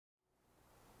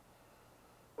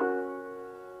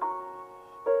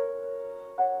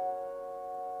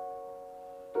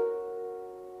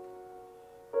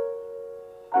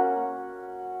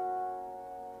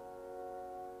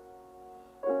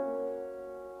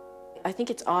I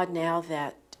think it's odd now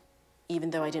that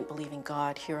even though I didn't believe in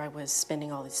God, here I was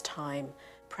spending all this time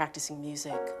practicing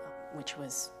music, which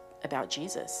was about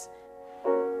Jesus.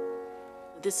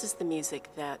 This is the music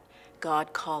that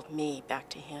God called me back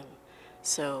to Him,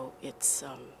 so it's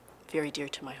very dear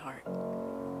to my heart.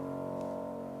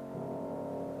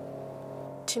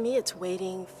 To me, it's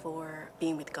waiting for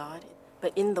being with God,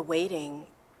 but in the waiting,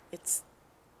 it's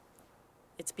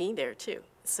being there too.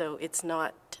 So it's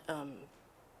not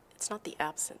the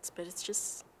absence, but it's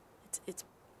just it's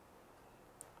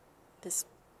this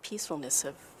peacefulness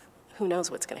of who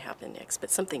knows what's going to happen next, but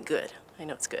something good. I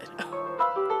know it's good.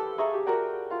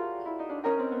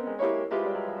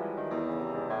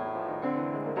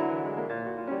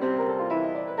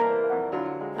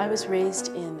 I was raised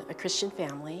in a Christian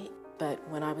family, but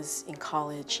when I was in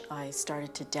college, I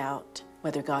started to doubt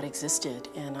whether God existed,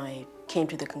 and I came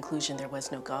to the conclusion there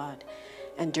was no God.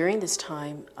 And during this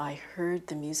time, I heard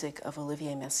the music of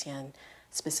Olivier Messiaen,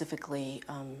 specifically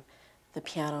the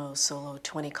piano solo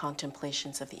 20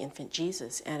 Contemplations of the Infant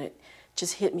Jesus, and it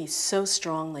just hit me so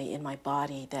strongly in my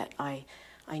body that I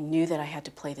knew that I had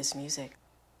to play this music.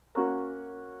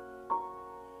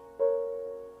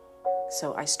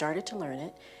 So I started to learn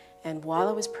it, and while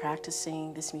I was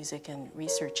practicing this music and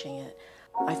researching it,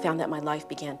 I found that my life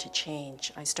began to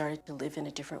change. I started to live in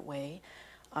a different way.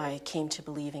 I came to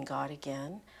believe in God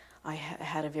again. I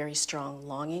had a very strong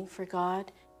longing for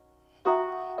God.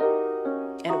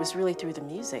 And it was really through the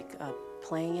music,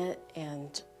 playing it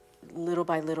and little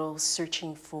by little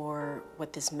searching for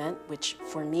what this meant, which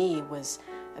for me was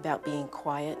about being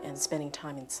quiet and spending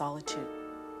time in solitude.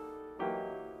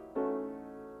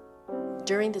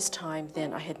 During this time,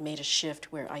 then, I had made a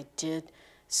shift where I did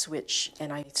switch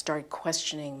and I started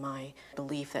questioning my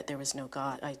belief that there was no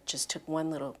God. I just took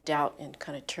one little doubt and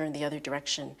kind of turned the other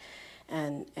direction,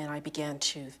 and I began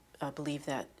to believe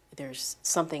that there's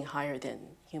something higher than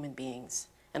human beings.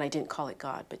 And I didn't call it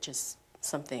God, but just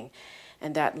something.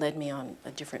 And that led me on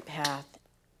a different path.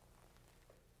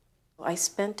 I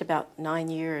spent about 9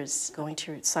 years going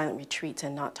to silent retreats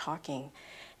and not talking.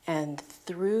 And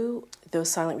through those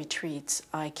silent retreats,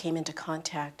 I came into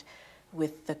contact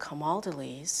with the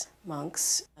Camaldolese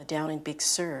monks down in Big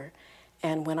Sur.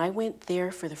 And when I went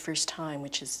there for the first time,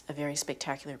 which is a very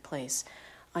spectacular place,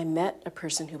 I met a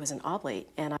person who was an oblate,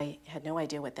 and I had no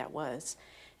idea what that was.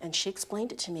 And she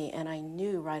explained it to me, and I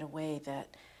knew right away that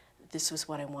this was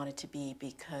what I wanted to be,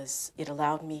 because it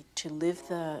allowed me to live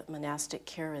the monastic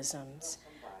charisms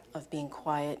of being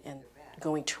quiet and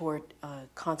going toward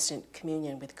constant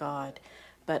communion with God,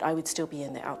 but I would still be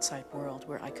in the outside world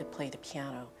where I could play the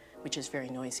piano, which is very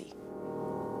noisy.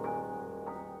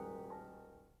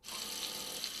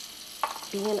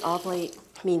 Being an oblate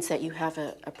means that you have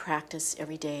a practice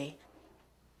every day.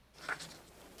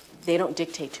 They don't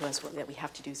dictate to us that we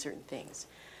have to do certain things.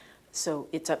 So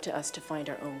it's up to us to find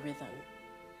our own rhythm.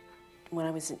 When I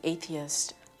was an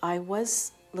atheist, I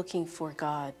was looking for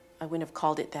God. I wouldn't have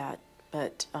called it that,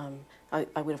 but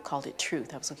I would have called it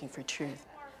truth. I was looking for truth.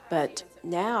 But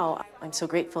now I'm so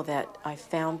grateful that I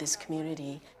found this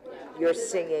community. You're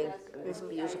singing, and this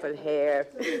beautiful hair,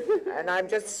 and I'm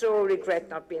just so regret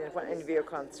not being at any of your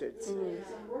concerts.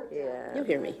 Yeah. You'll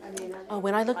hear me.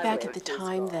 When I look back at the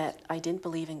time that I didn't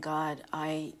believe in God,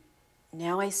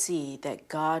 now I see that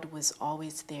God was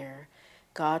always there.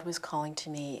 God was calling to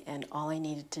me, and all I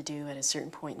needed to do at a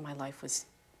certain point in my life was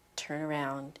turn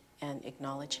around and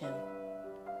acknowledge Him.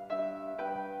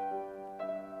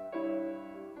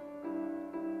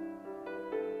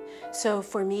 So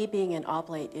for me, being an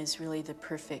oblate is really the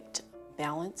perfect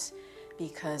balance,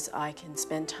 because I can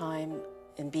spend time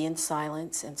and be in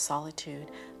silence and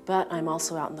solitude, but I'm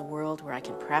also out in the world where I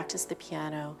can practice the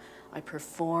piano, I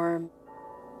perform,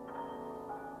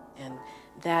 and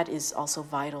that is also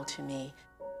vital to me.